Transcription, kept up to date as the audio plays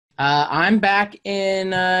I'm back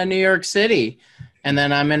in New York City, and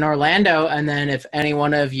then I'm in Orlando. And then if any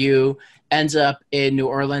one of you ends up in New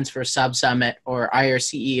Orleans for Sub Summit or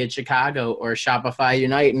IRCE in Chicago or Shopify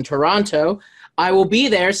Unite in Toronto, I will be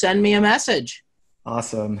there. Send me a message.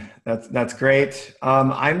 Awesome. That's great.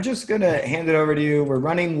 I'm just going to hand it over to you. We're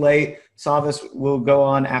running late. Savas will go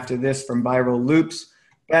on after this from Viral Loops.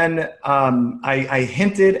 Ben, I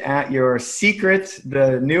hinted at your secret,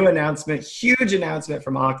 the new announcement, huge announcement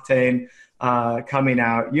from Octane coming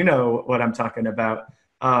out. You know what I'm talking about.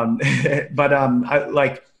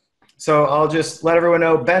 So I'll just let everyone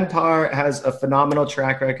know Ben Parr has a phenomenal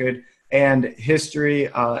track record and history,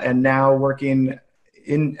 and now working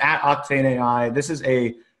at Octane.AI. This is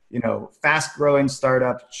a fast-growing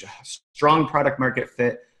startup, strong product market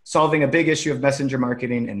fit, solving a big issue of messenger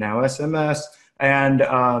marketing and now SMS. And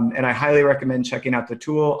I highly recommend checking out the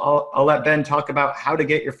tool. I'll let Ben talk about how to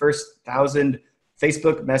get your first 1,000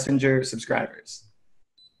 Facebook Messenger subscribers.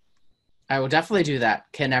 I will definitely do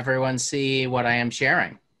that. Can everyone see what I am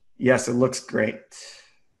sharing? Yes, it looks great.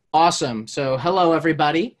 Awesome. So hello,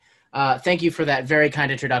 everybody. Thank you for that very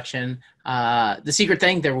kind introduction. The secret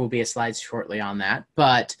thing, there will be a slide shortly on that.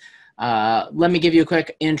 But let me give you a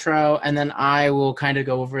quick intro, and then I will kind of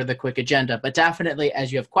go over the quick agenda. But definitely,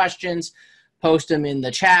 as you have questions, post them in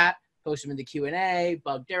the chat, post them in the Q&A,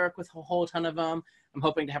 bug Derek with a whole ton of them. I'm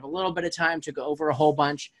hoping to have a little bit of time to go over a whole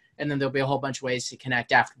bunch, and then there'll be a whole bunch of ways to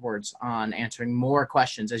connect afterwards on answering more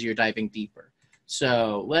questions as you're diving deeper.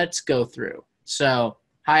 So let's go through. So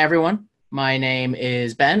hi, everyone. My name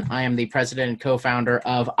is Ben. I am the president and co-founder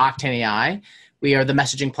of Octane.AI. We are the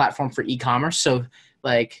messaging platform for e-commerce. So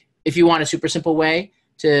if you want a super simple way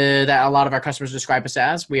that a lot of our customers describe us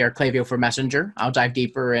as, we are Klaviyo for Messenger. I'll dive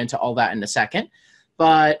deeper into all that in a second.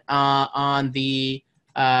 But got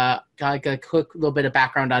a quick little bit of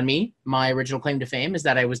background on me. My original claim to fame is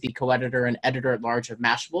that I was the co-editor and editor-at-large of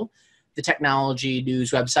Mashable, the technology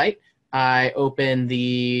news website. I opened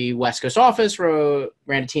the West Coast office, ran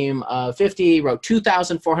a team of 50, wrote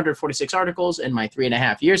 2,446 articles in my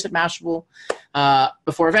 3.5 years at Mashable.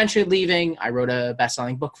 Before eventually leaving, I wrote a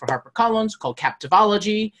best-selling book for HarperCollins called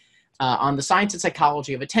Captivology on the science and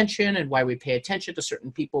psychology of attention and why we pay attention to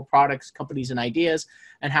certain people, products, companies, and ideas,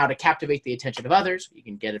 and how to captivate the attention of others. You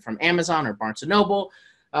can get it from Amazon or Barnes & Noble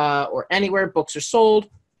or anywhere books are sold.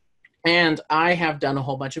 And I have done a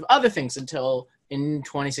whole bunch of other things until in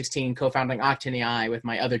 2016, co-founding Octane.AI with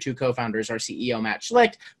my other two co-founders, our CEO, Matt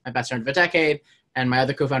Schlicht, my best friend of a decade, and my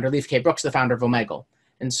other co-founder, Leif K. Brooks, the founder of Omegle.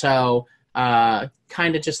 And so kind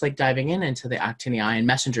of just diving into the Octane.AI and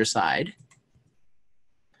Messenger side,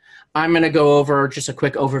 I'm going to go over just a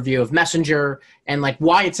quick overview of Messenger and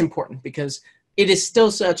why it's important, because it is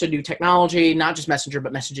still such a new technology, not just Messenger,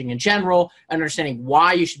 but messaging in general, understanding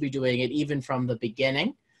why you should be doing it even from the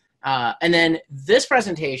beginning. And then this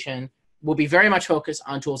presentation will be very much focused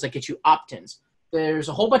on tools that get you opt-ins. There's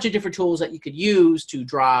a whole bunch of different tools that you could use to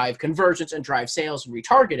drive conversions and drive sales and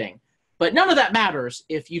retargeting, but none of that matters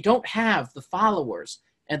if you don't have the followers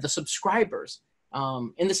and the subscribers.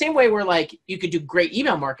 In the same way where you could do great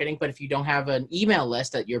email marketing, but if you don't have an email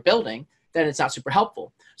list that you're building, then it's not super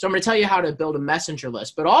helpful. So I'm going to tell you how to build a messenger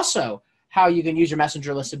list, but also how you can use your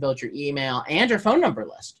messenger list to build your email and your phone number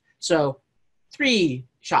list. So 3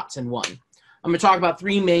 shots in one. I'm going to talk about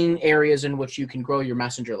 3 main areas in which you can grow your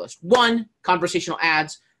messenger list. 1, conversational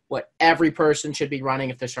ads, what every person should be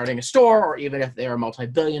running if they're starting a store, or even if they're a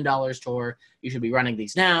multi-billion-dollar store, you should be running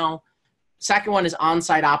these now. Second one is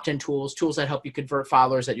on-site opt-in tools that help you convert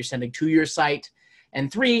followers that you're sending to your site.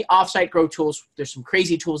 And 3, off-site growth tools. There's some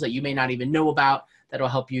crazy tools that you may not even know about that will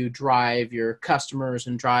help you drive your customers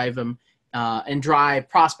and drive them and drive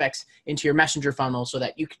prospects into your messenger funnel so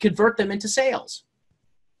that you can convert them into sales.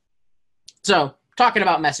 So talking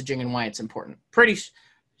about messaging and why it's important. Pretty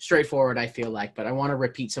straightforward, I feel like, but I want to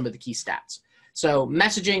repeat some of the key stats. So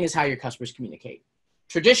messaging is how your customers communicate.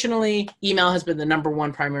 Traditionally, email has been the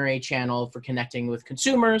 #1 primary channel for connecting with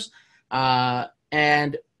consumers.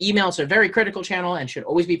 And email is a very critical channel and should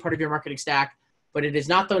always be part of your marketing stack, but it is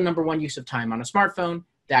not the #1 use of time on a smartphone.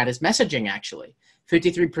 That is messaging, actually.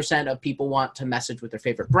 53% of people want to message with their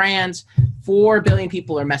favorite brands. 4 billion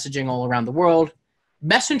people are messaging all around the world.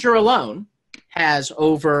 Messenger alone has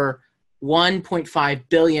over 1.5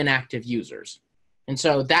 billion active users. And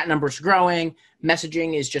so that number is growing.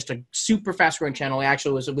 Messaging is just a super fast growing channel. I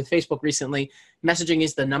actually was with Facebook recently. Messaging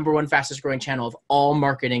is the #1 fastest growing channel of all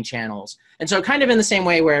marketing channels. And so kind of in the same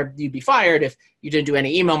way where you'd be fired if you didn't do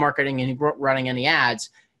any email marketing and you weren't running any ads,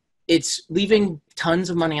 it's leaving tons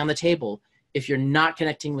of money on the table if you're not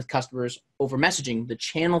connecting with customers over messaging, the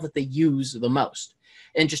channel that they use the most.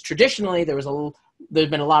 And just traditionally, there was a there's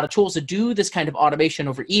been a lot of tools to do this kind of automation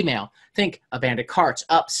over email. Think abandoned carts,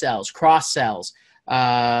 upsells, cross sells,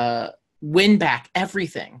 win back,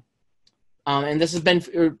 everything. And this has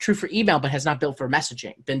been true for email, but has not been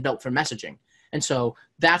built for messaging. And so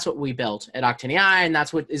that's what we built at Octane.AI, and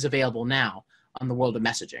that's what is available now on the world of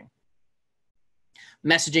messaging.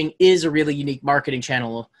 Messaging is a really unique marketing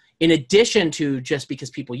channel in addition to just because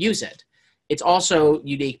people use it. It's also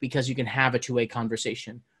unique because you can have a two-way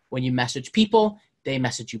conversation. When you message people, they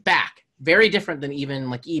message you back. Very different than even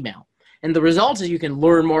like email. And the result is you can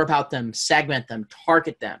learn more about them, segment them,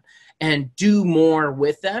 target them, and do more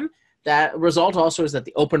with them. That result also is that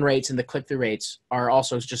the open rates and the click-through rates are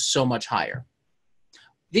also just so much higher.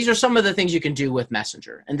 These are some of the things you can do with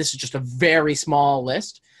Messenger. And this is just a very small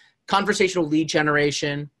list. Conversational lead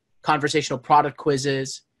generation, conversational product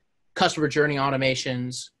quizzes, customer journey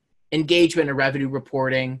automations, engagement and revenue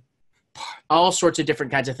reporting, all sorts of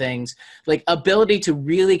different kinds of things. Like ability to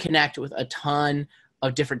really connect with a ton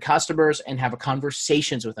of different customers and have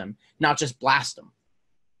conversations with them, not just blast them.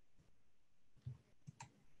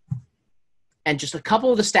 And just a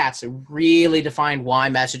couple of the stats that really define why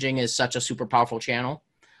messaging is such a super powerful channel.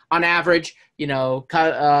 On average,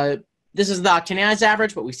 this is the Octane.AI's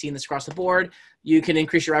average, but we've seen this across the board. You can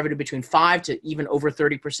increase your revenue between 5 to even over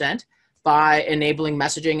 30% by enabling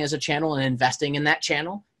messaging as a channel and investing in that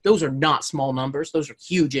channel. Those are not small numbers. Those are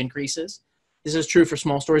huge increases. This is true for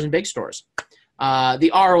small stores and big stores.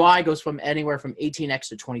 The ROI goes from anywhere from 18x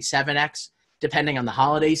to 27x. Depending on the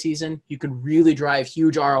holiday season, you can really drive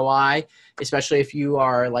huge ROI, especially if you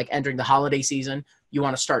are like entering the holiday season. You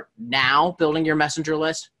want to start now building your messenger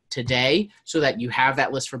list today so that you have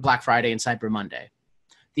that list for Black Friday and Cyber Monday.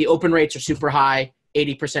 The open rates are super high,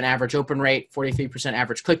 80% average open rate, 43%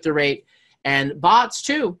 average click-through rate. And bots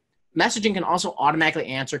too. Messaging can also automatically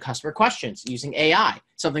answer customer questions using AI,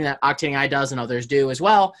 something that Octane.AI does and others do as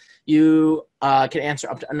well. You can answer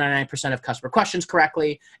up to 99% of customer questions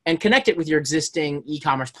correctly and connect it with your existing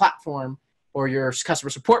e-commerce platform or your customer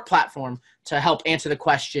support platform to help answer the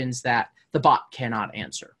questions that the bot cannot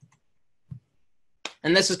answer.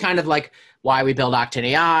 And this is kind of like why we build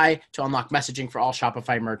Octane.AI, to unlock messaging for all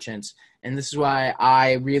Shopify merchants. And this is why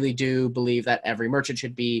I really do believe that every merchant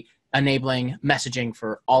should be enabling messaging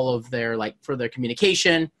for all of their, for their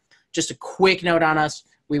communication. Just a quick note on us.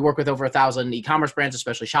 We work with over 1,000 e-commerce brands,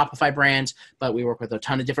 especially Shopify brands, but we work with a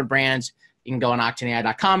ton of different brands. You can go on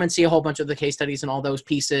Octane.AI.com and see a whole bunch of the case studies and all those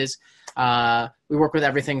pieces. We work with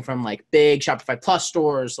everything from big Shopify Plus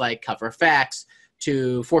stores like CoverFX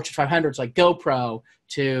to Fortune 500s like GoPro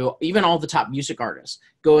to even all the top music artists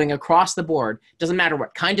going across the board. Doesn't matter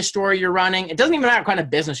what kind of store you're running. It doesn't even matter what kind of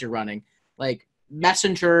business you're running.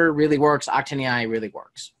 Messenger really works. Octane.AI really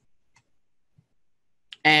works.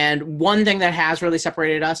 And one thing that has really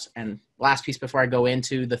separated us, and last piece before I go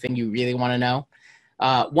into the thing you really want to know,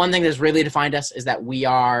 one thing that's really defined us is that we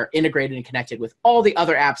are integrated and connected with all the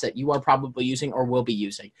other apps that you are probably using or will be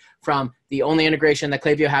using. From the only integration that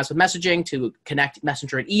Klaviyo has with messaging to connect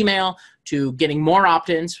Messenger and email to getting more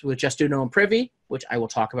opt-ins with Just Do Know and Privy, which I will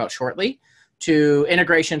talk about shortly, to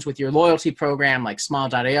integrations with your loyalty program like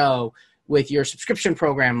Smile.io, with your subscription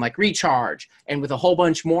program like Recharge, and with a whole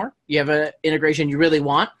bunch more. You have an integration you really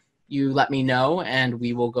want, you let me know, and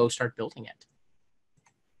we will go start building it.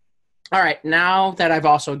 All right, now that I've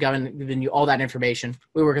also given you all that information,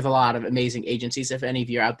 we work with a lot of amazing agencies. If any of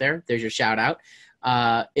you are out there, there's your shout out.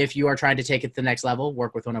 If you are trying to take it to the next level,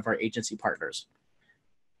 work with one of our agency partners.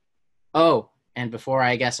 Oh, and before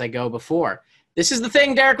this is the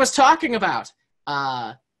thing Derek was talking about.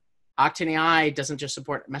 Octane.AI doesn't just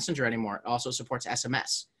support Messenger anymore. It also supports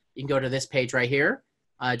SMS. You can go to this page right here,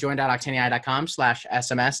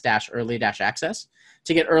 join.octane.ai.com/SMS-early-access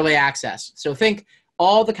to get early access. So think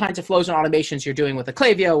all the kinds of flows and automations you're doing with the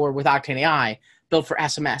Klaviyo or with Octane.AI built for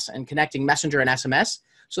SMS and connecting Messenger and SMS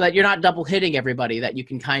so that you're not double hitting everybody, that you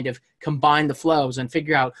can kind of combine the flows and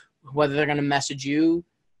figure out whether they're going to message you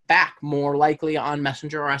back more likely on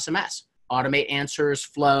Messenger or SMS. Automate answers,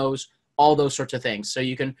 flows, all those sorts of things. So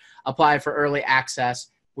you can apply for early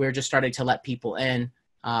access. We're just starting to let people in,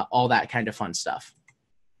 all that kind of fun stuff.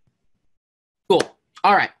 Cool.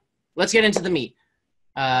 All right, let's get into the meat.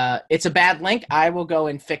 It's a bad link. I will go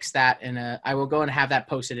and fix that I will go and have that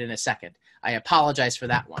posted in a second. I apologize for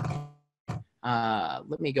that one.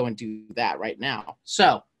 Let me go and do that right now.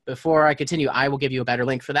 So before I continue, I will give you a better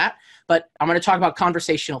link for that, but I'm going to talk about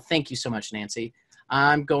conversational. Thank you so much, Nancy.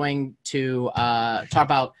 I'm going to talk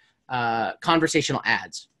about conversational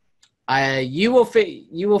ads. You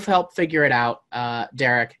will help figure it out,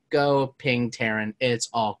 Derek. Go ping Taryn. It's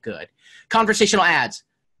all good. Conversational ads.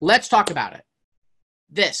 Let's talk about it.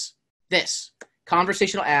 This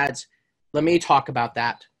conversational ads. Let me talk about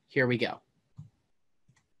that. Here we go.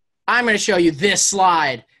 I'm going to show you this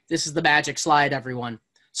slide. This is the magic slide, everyone.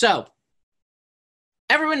 So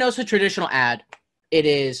everyone knows the traditional ad. It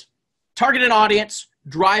is target an audience,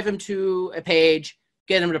 drive them to a page,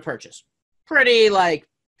 get them to purchase. Pretty like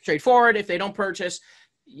straightforward. If they don't purchase,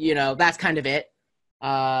 you know, that's kind of it.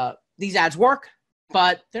 These ads work,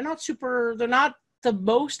 but they're not the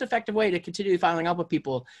most effective way to continue following up with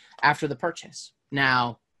people after the purchase.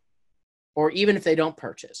 Now, or even if they don't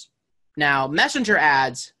purchase. Now, messenger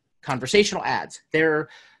ads, conversational ads,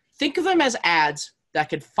 think of them as ads that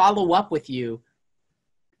could follow up with you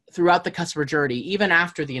throughout the customer journey, even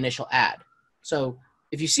after the initial ad. So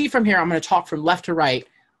if you see from here, I'm going to talk from left to right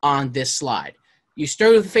on this slide. You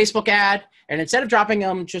start with a Facebook ad, and instead of dropping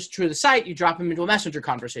them just through the site, you drop them into a messenger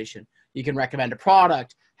conversation. You can recommend a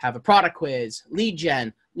product, have a product quiz, lead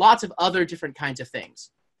gen, lots of other different kinds of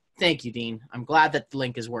things. Thank you, Dean. I'm glad that the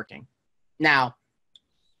link is working. Now,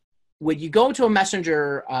 when you go to a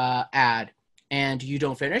messenger ad and you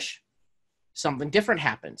don't finish, something different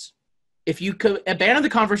happens. If you could abandon the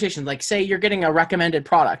conversation, like say you're getting a recommended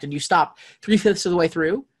product and you stop 3/5 of the way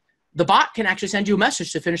through, the bot can actually send you a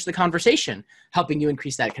message to finish the conversation, helping you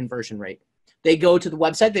increase that conversion rate. They go to the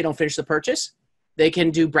website, they don't finish the purchase, they can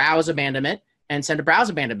do browse abandonment and send a browse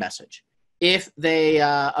abandon message. If they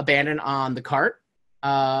abandon on the cart,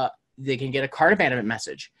 they can get a cart abandonment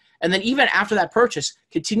message. And then even after that purchase,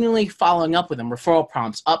 continually following up with them, referral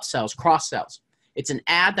prompts, upsells, cross-sells. It's an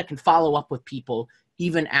ad that can follow up with people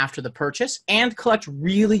even after the purchase and collect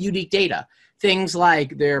really unique data. Things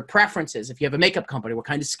like their preferences. If you have a makeup company, what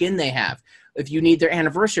kind of skin they have. If you need their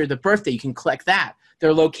anniversary or their birthday, you can collect that.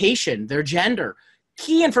 Their location, their gender.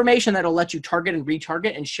 Key information that will let you target and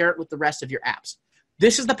retarget and share it with the rest of your apps.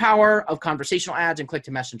 This is the power of conversational ads and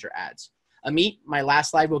click-to-messenger ads. Amit, my last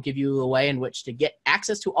slide will give you a way in which to get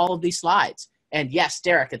access to all of these slides. And yes,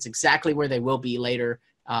 Derek, it's exactly where they will be later,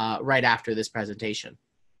 right after this presentation.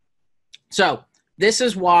 So this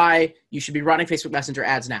is why you should be running Facebook Messenger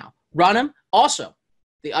ads now. Run them. Also,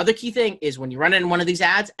 the other key thing is when you run in one of these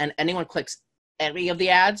ads and anyone clicks any of the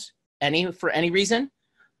ads, for any reason,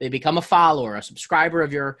 they become a follower, a subscriber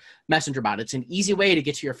of your Messenger bot. It's an easy way to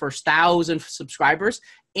get to your first 1,000 subscribers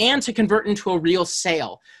and to convert into a real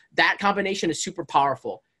sale. That combination is super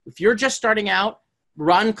powerful. If you're just starting out,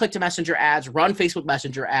 run click-to-messenger ads, run Facebook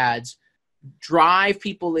Messenger ads, drive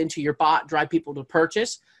people into your bot, drive people to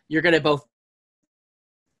purchase. You're going to both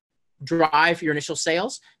drive your initial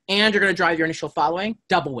sales and you're going to drive your initial following.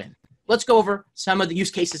 Double win. Let's go over some of the use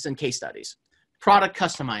cases and case studies. Product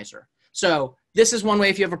customizer. So this is one way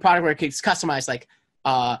if you have a product where it's customized, like,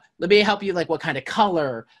 let me help you, like, what kind of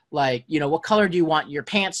color, like, you know, what color do you want your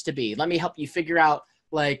pants to be? Let me help you figure out,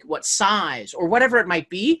 like, what size or whatever it might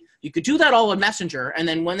be. You could do that all in Messenger. And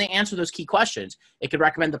then when they answer those key questions, it could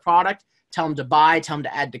recommend the product, tell them to buy, tell them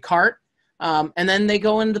to add to cart. And then they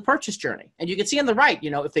go into the purchase journey. And you can see on the right,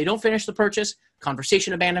 you know, if they don't finish the purchase,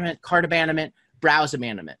 conversation abandonment, cart abandonment, browse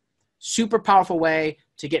abandonment. Super powerful way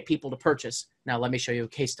to get people to purchase. Now, let me show you a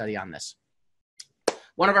case study on this.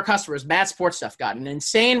 One of our customers, Mad Sports Stuff, got an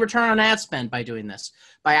insane return on ad spend by doing this,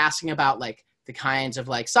 by asking about, like, the kinds of,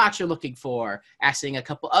 like, socks you're looking for, asking a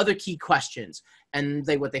couple other key questions. And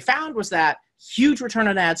what they found was that huge return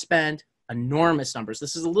on ad spend, enormous numbers.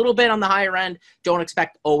 This is a little bit on the higher end. Don't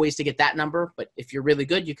expect always to get that number, but if you're really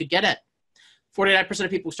good, you could get it. 49%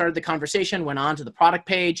 of people who started the conversation went on to the product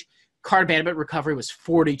page. Cart abandonment recovery was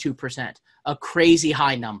 42%, a crazy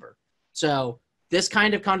high number. So this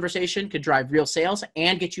kind of conversation could drive real sales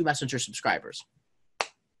and get you Messenger subscribers.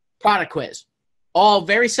 Product quiz, all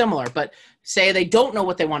very similar, but say they don't know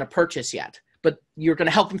what they want to purchase yet, but you're going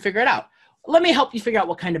to help them figure it out. Let me help you figure out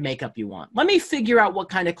what kind of makeup you want. Let me figure out what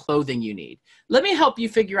kind of clothing you need. Let me help you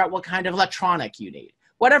figure out what kind of electronic you need,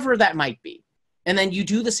 whatever that might be. And then you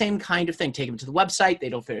do the same kind of thing. Take them to the website. They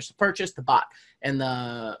don't finish the purchase. The bot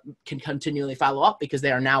can continually follow up because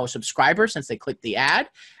they are now a subscriber since they clicked the ad,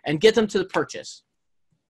 and get them to the purchase.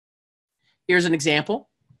 Here's an example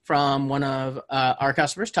from one of our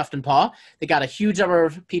customers, Tuft and Paw. They got a huge number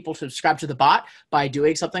of people to subscribe to the bot by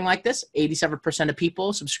doing something like this. 87% of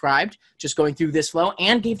people subscribed just going through this flow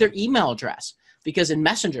and gave their email address, because in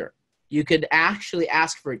Messenger, you could actually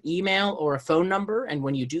ask for an email or a phone number, and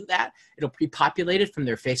when you do that, it'll pre-populate it from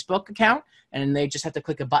their Facebook account, and they just have to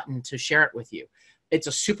click a button to share it with you. It's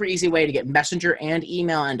a super easy way to get Messenger and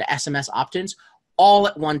email and SMS opt-ins all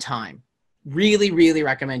at one time. Really, really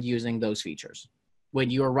recommend using those features when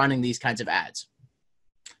you are running these kinds of ads.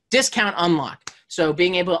 Discount unlock. So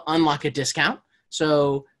being able to unlock a discount.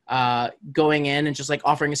 So going in and just like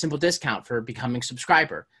offering a simple discount for becoming a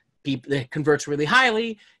subscriber. that converts really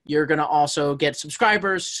highly. You're going to also get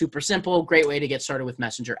subscribers. Super simple. Great way to get started with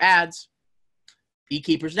messenger ads.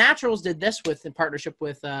 Beekeepers Naturals did this in partnership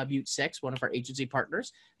with Butte 6, one of our agency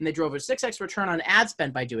partners, and they drove a 6x return on ad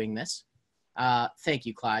spend by doing this. Thank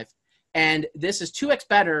you, Clive. And this is 2x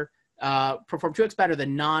better, performed 2x better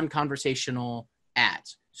than non-conversational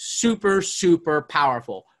ads. Super, super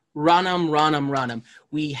powerful. Run them, run them, run them.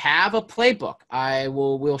 We have a playbook.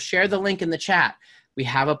 We'll share the link in the chat. We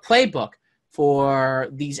have a playbook for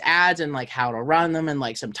these ads and like how to run them and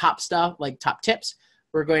like some top stuff, like top tips.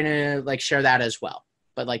 We're going to like share that as well.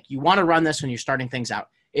 But like you want to run this when you're starting things out.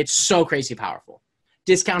 It's so crazy powerful.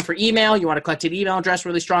 Discount for email. You want to collect an email address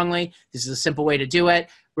really strongly. This is a simple way to do it.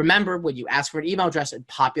 Remember, when you ask for an email address, it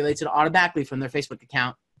populates it automatically from their Facebook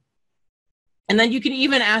account. And then you can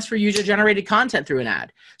even ask for user-generated content through an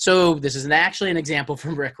ad. So this is actually an example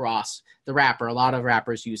from Rick Ross, the rapper. A lot of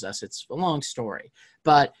rappers use us. It's a long story.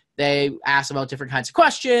 But they ask about different kinds of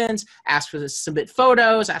questions, ask for to submit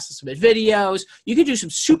photos, ask to submit videos. You can do some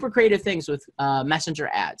super creative things with messenger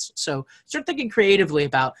ads. So start thinking creatively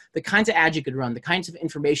about the kinds of ads you could run, the kinds of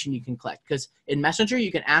information you can collect. Because in Messenger,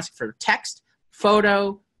 you can ask for text,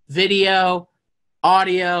 photo, video,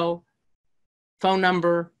 audio, phone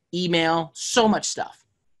number, email, so much stuff.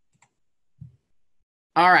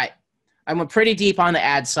 All right. I went pretty deep on the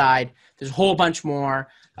ad side. There's a whole bunch more.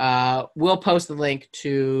 We'll post the link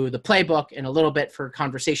to the playbook in a little bit for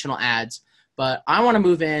conversational ads, but I want to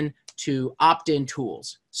move in to opt-in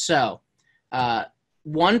tools. So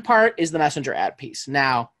one part is the messenger ad piece.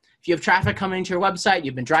 Now, if you have traffic coming to your website,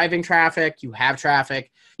 you've been driving traffic, you have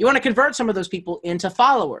traffic, you want to convert some of those people into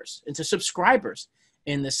followers, into subscribers,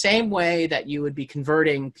 in the same way that you would be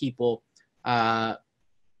converting people,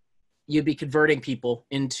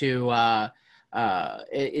 into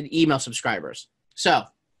email subscribers. So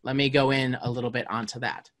let me go in a little bit onto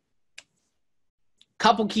that.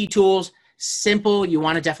 Couple key tools, simple. You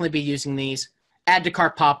want to definitely be using these. Add to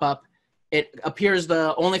cart pop-up. It appears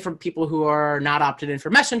only for people who are not opted in for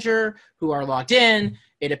Messenger, who are logged in.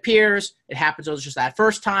 It appears. It happens just that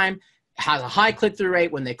first time. Has a high click-through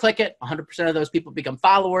rate. When they click it, 100% of those people become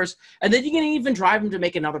followers. And then you can even drive them to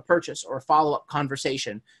make another purchase or a follow-up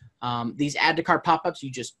conversation. These add to cart pop-ups, you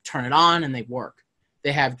just turn it on and they work.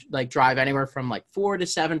 They have drive anywhere from 4 to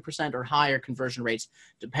 7% or higher conversion rates,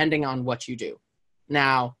 depending on what you do.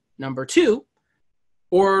 Now, number 2,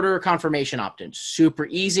 order confirmation opt-in. Super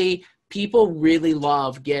easy. People really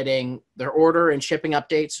love getting their order and shipping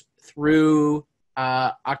updates through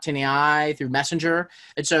Octane.AI, through Messenger.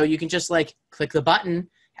 And so you can just click the button,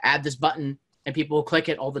 add this button, and people will click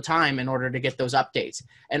it all the time in order to get those updates.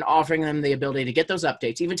 And offering them the ability to get those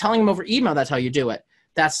updates, even telling them over email that's how you do it.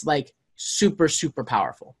 That's super, super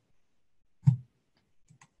powerful.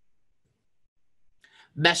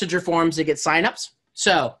 Messenger forms to get signups.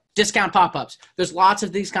 So discount pop-ups. There's lots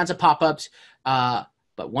of these kinds of pop-ups.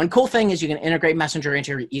 But one cool thing is you can integrate Messenger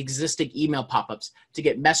into your existing email pop-ups to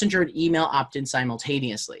get Messenger and email opt-in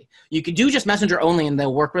simultaneously. You could do just Messenger only and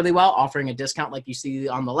they'll work really well, offering a discount like you see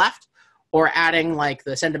on the left, or adding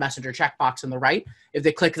the send a messenger checkbox on the right. If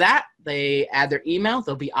they click that, they add their email,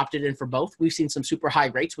 they'll be opted in for both. We've seen some super high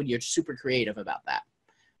rates when you're super creative about that.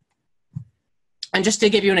 And just to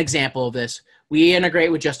give you an example of this, we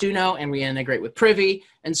integrate with Justuno and we integrate with Privy.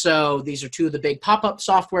 And so these are two of the big pop-up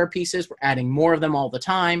software pieces. We're adding more of them all the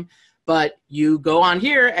time. But you go on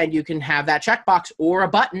here and you can have that checkbox or a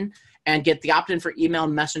button and get the opt-in for email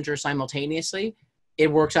and messenger simultaneously.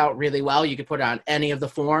 It works out really well. You can put it on any of the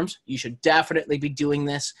forms. You should definitely be doing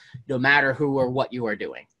this no matter who or what you are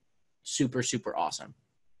doing. Super, super awesome.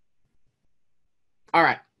 All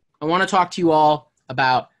right. I want to talk to you all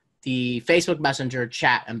about the Facebook Messenger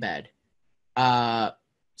chat embed.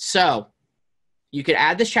 So you could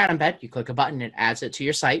add this chat embed. You click a button, it adds it to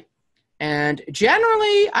your site. And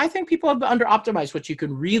generally, I think people have under-optimized what you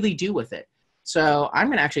can really do with it. So I'm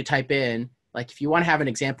going to actually type in, if you want to have an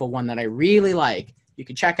example, one that I really like, you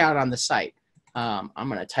can check out on the site. I'm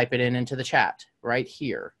going to type it into the chat right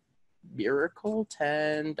here,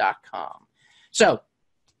 miracle10.com. So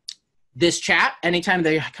this chat, anytime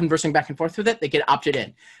they're conversing back and forth with it, they get opted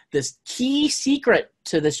in. This key secret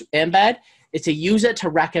to this embed is to use it to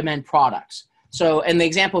recommend products. So in the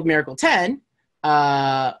example of Miracle 10,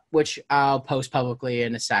 which I'll post publicly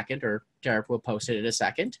in a second, or Derek will post it in a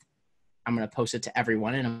second. I'm going to post it to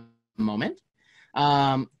everyone in a moment.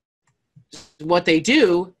 What they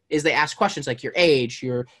do is they ask questions like your age,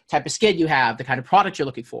 your type of skin you have, the kind of product you're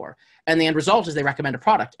looking for. And the end result is they recommend a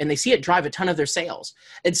product and they see it drive a ton of their sales.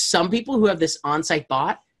 And some people who have this on-site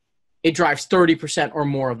bot, it drives 30% or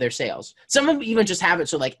more of their sales. Some of them even just have it,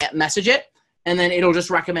 so message it, and then it'll just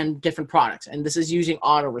recommend different products. And this is using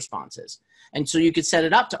auto responses. And so you could set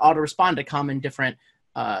it up to auto respond to common different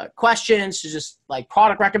questions, to just like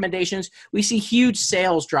product recommendations. We see huge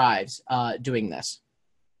sales drives doing this.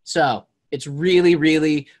 So it's really,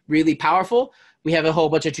 really, really powerful. We have a whole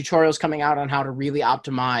bunch of tutorials coming out on how to really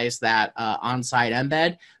optimize that on-site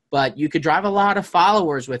embed, but you could drive a lot of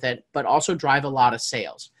followers with it, but also drive a lot of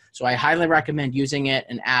sales. So I highly recommend using it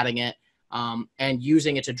and adding it and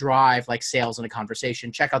using it to drive like sales in a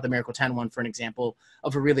conversation. Check out the Miracle 10 one for an example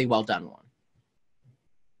of a really well done one.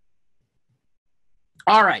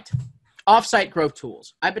 All right, off-site growth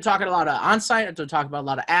tools. I've been talking a lot of on-site. I've been talking about a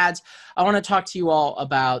lot of ads. I want to talk to you all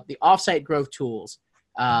about the off-site growth tools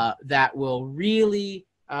that will really,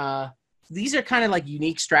 these are kind of like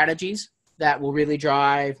unique strategies that will really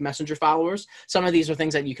drive messenger followers. Some of these are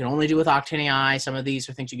things that you can only do with Octane.AI. Some of these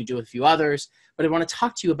are things you can do with a few others, but I want to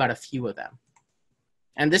talk to you about a few of them.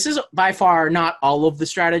 And this is by far not all of the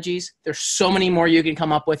strategies. There's so many more you can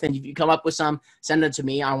come up with. And if you come up with some, send it to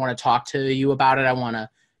me. I want to talk to you about it. I want to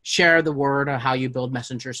share the word on how you build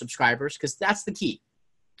messenger subscribers, because that's the key.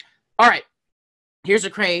 All right, here's a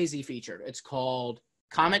crazy feature. It's called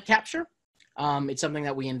comment capture. It's something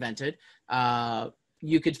that we invented.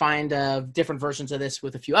 You could find different versions of this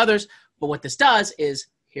with a few others, but what this does is,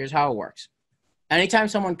 here's how it works. Anytime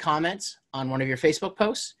someone comments on one of your Facebook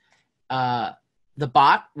posts, the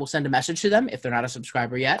bot will send a message to them if they're not a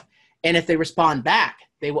subscriber yet. And if they respond back,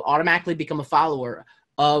 they will automatically become a follower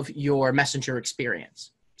of your messenger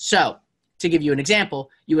experience. So to give you an example,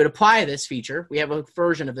 you would apply this feature. We have a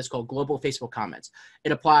version of this called Global Facebook Comments.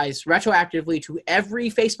 It applies retroactively to every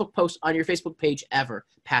Facebook post on your Facebook page ever,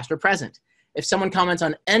 past or present. If someone comments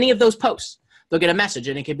on any of those posts, they'll get a message,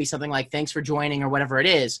 and it could be something like, thanks for joining, or whatever it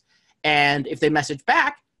is. And if they message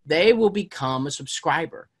back, they will become a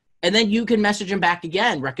subscriber. And then you can message them back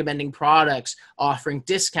again, recommending products, offering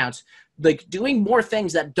discounts, like doing more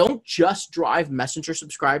things that don't just drive messenger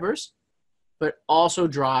subscribers, but also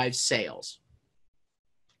drive sales.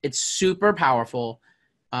 It's super powerful.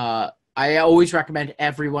 I always recommend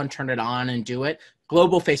everyone turn it on and do it.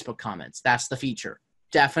 Global Facebook comments, that's the feature.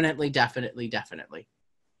 Definitely, definitely, definitely.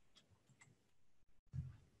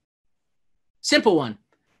 Simple one.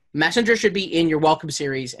 Messenger should be in your welcome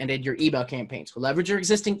series and in your email campaigns. Leverage your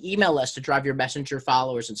existing email list to drive your messenger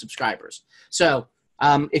followers and subscribers. So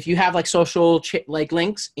if you have like social like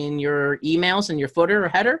links in your emails in your footer or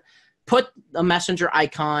header, put a messenger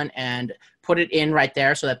icon and put it in right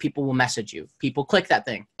there so that people will message you. People click that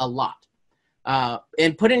thing a lot.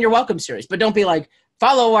 And put in your welcome series, but don't be like,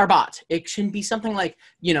 follow our bot. It should be something like,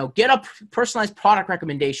 you know, get a personalized product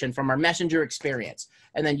recommendation from our messenger experience,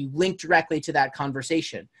 and then you link directly to that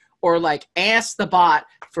conversation. Or like ask the bot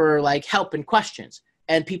for like help and questions,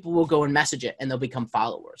 and people will go and message it and they'll become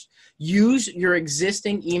followers. Use your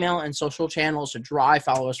existing email and social channels to drive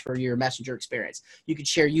followers for your messenger experience. You could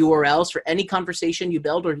share URLs for any conversation you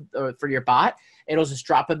build or for your bot. It'll just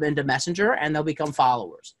drop them into Messenger and they'll become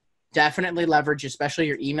followers. Definitely leverage, especially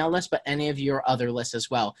your email list, but any of your other lists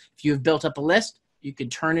as well. If you've built up a list, you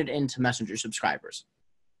can turn it into Messenger subscribers.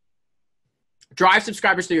 Drive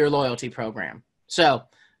subscribers through your loyalty program. So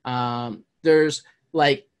there's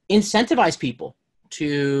like incentivize people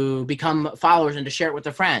to become followers and to share it with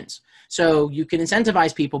their friends. So you can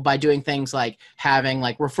incentivize people by doing things like having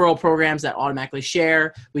like referral programs that automatically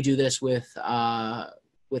share. We do this with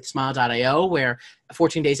Smile.io, where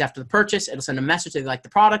 14 days after the purchase, it'll send a message they like the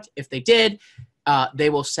product. If they did,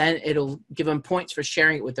 it'll give them points for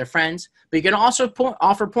sharing it with their friends. But you can also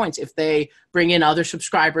offer points if they bring in other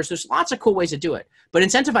subscribers. There's lots of cool ways to do it. But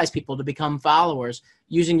incentivize people to become followers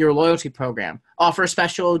using your loyalty program. Offer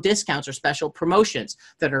special discounts or special promotions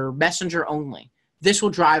that are messenger only. This will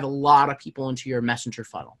drive a lot of people into your messenger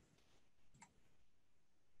funnel.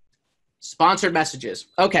 Sponsored messages.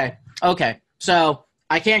 Okay. So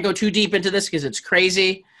I can't go too deep into this because it's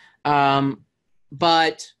crazy.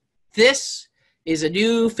 But this is a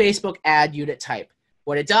new Facebook ad unit type.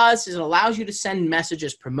 What it does is it allows you to send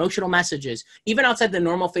messages, promotional messages, even outside the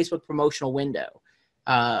normal Facebook promotional window,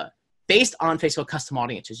 based on Facebook custom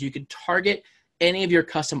audiences. You could target any of your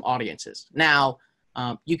custom audiences. Now,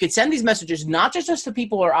 you could send these messages not just to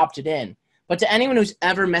people who are opted in, but to anyone who's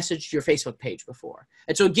ever messaged your Facebook page before.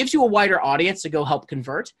 And so it gives you a wider audience to go help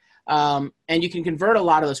convert. And you can convert a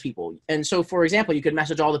lot of those people. And so, for example, you could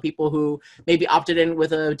message all the people who maybe opted in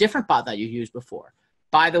with a different bot that you used before.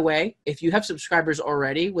 By the way, if you have subscribers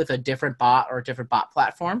already with a different bot or a different bot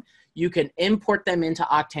platform, you can import them into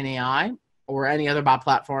Octane.AI or any other bot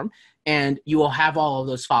platform, and you will have all of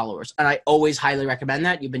those followers. And I always highly recommend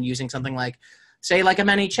that. You've been using something like say like a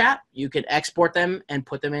ManyChat, you can export them and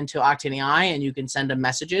put them into Octane.AI, and you can send them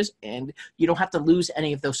messages, and you don't have to lose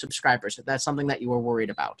any of those subscribers if that's something that you were worried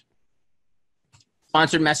about.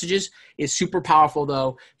 Sponsored messages is super powerful,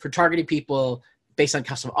 though, for targeting people based on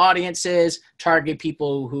custom audiences, targeting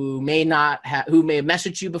people who may have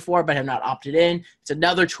messaged you before but have not opted in. It's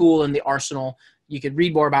another tool in the arsenal. You could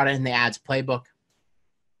read more about it in the ads playbook.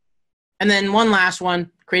 And then one last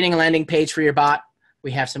one, creating a landing page for your bot.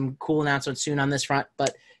 We have some cool announcements soon on this front.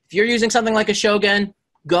 But if you're using something like a Shogun,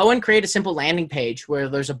 go and create a simple landing page where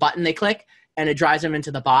there's a button they click and it drives them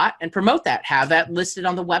into the bot, and promote that. Have that listed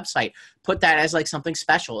on the website. Put that as like something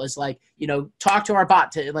special. As like, talk to our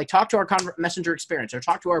bot to like talk to our messenger experience, or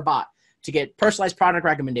talk to our bot to get personalized product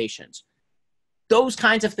recommendations. Those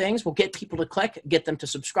kinds of things will get people to click, get them to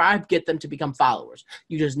subscribe, get them to become followers.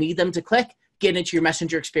 You just need them to click, get into your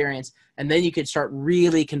messenger experience, and then you can start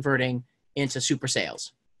really converting into super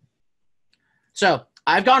sales. So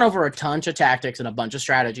I've gone over a bunch of tactics and a bunch of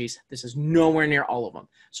strategies. This is nowhere near all of them.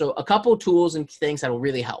 So a couple tools and things that will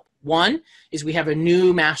really help. One is we have a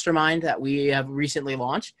new mastermind that we have recently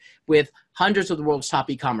launched with hundreds of the world's top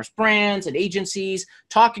e-commerce brands and agencies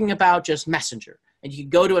talking about just Messenger. And you can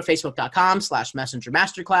go to it, facebook.com/messenger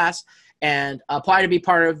masterclass, and apply to be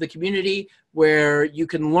part of the community where you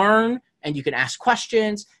can learn and you can ask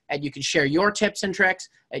questions and you can share your tips and tricks,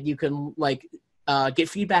 and you can get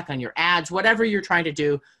feedback on your ads, whatever you're trying to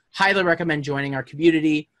do. Highly recommend joining our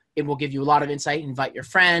community. It will give you a lot of insight. Invite your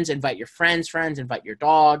friends, invite your friends' friends, invite your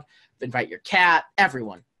dog, invite your cat,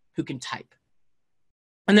 everyone who can type.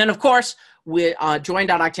 And then, of course, with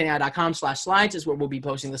join.octane.ai.com/slides is where we'll be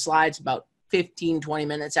posting the slides about 15-20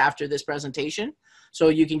 minutes after this presentation. So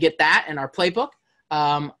you can get that in our playbook.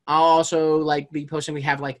 I'll also be posting, we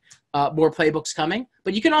have more playbooks coming,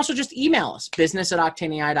 but you can also just email us,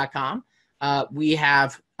 business@octane.ai.com. We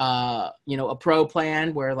have, a pro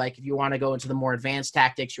plan where if you want to go into the more advanced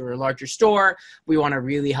tactics, you're a larger store, we want to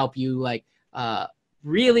really help you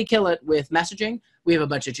really kill it with messaging. We have a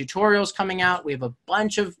bunch of tutorials coming out. We have a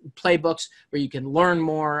bunch of playbooks where you can learn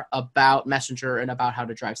more about Messenger and about how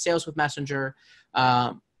to drive sales with Messenger.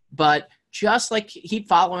 But just keep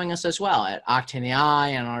following us as well at Octane.AI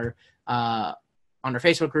and on our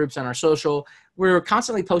Facebook groups, on our social. We're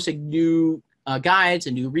constantly posting new guides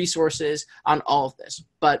and new resources on all of this.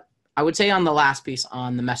 But I would say on the last piece,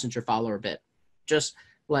 on the Messenger follower bit, just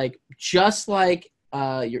like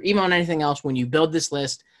your email and anything else, when you build this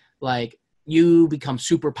list, you become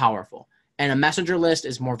super powerful. And a Messenger list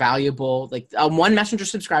is more valuable. One Messenger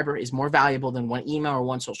subscriber is more valuable than one email or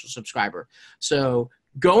one social subscriber. So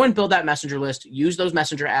go and build that Messenger list. Use those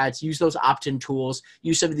Messenger ads. Use those opt-in tools.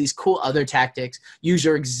 Use some of these cool other tactics. Use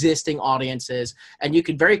your existing audiences. And you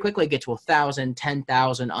can very quickly get to 1,000,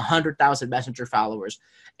 10,000, 100,000 Messenger followers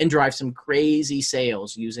and drive some crazy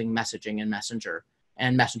sales using messaging and Messenger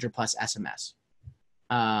plus SMS.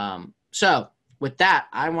 So with that,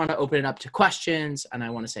 I want to open it up to questions, and I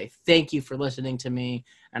want to say thank you for listening to me.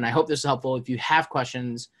 And I hope this is helpful. If you have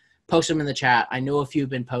questions, post them in the chat. I know a few have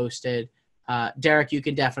been posted. Derek, you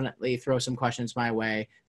can definitely throw some questions my way.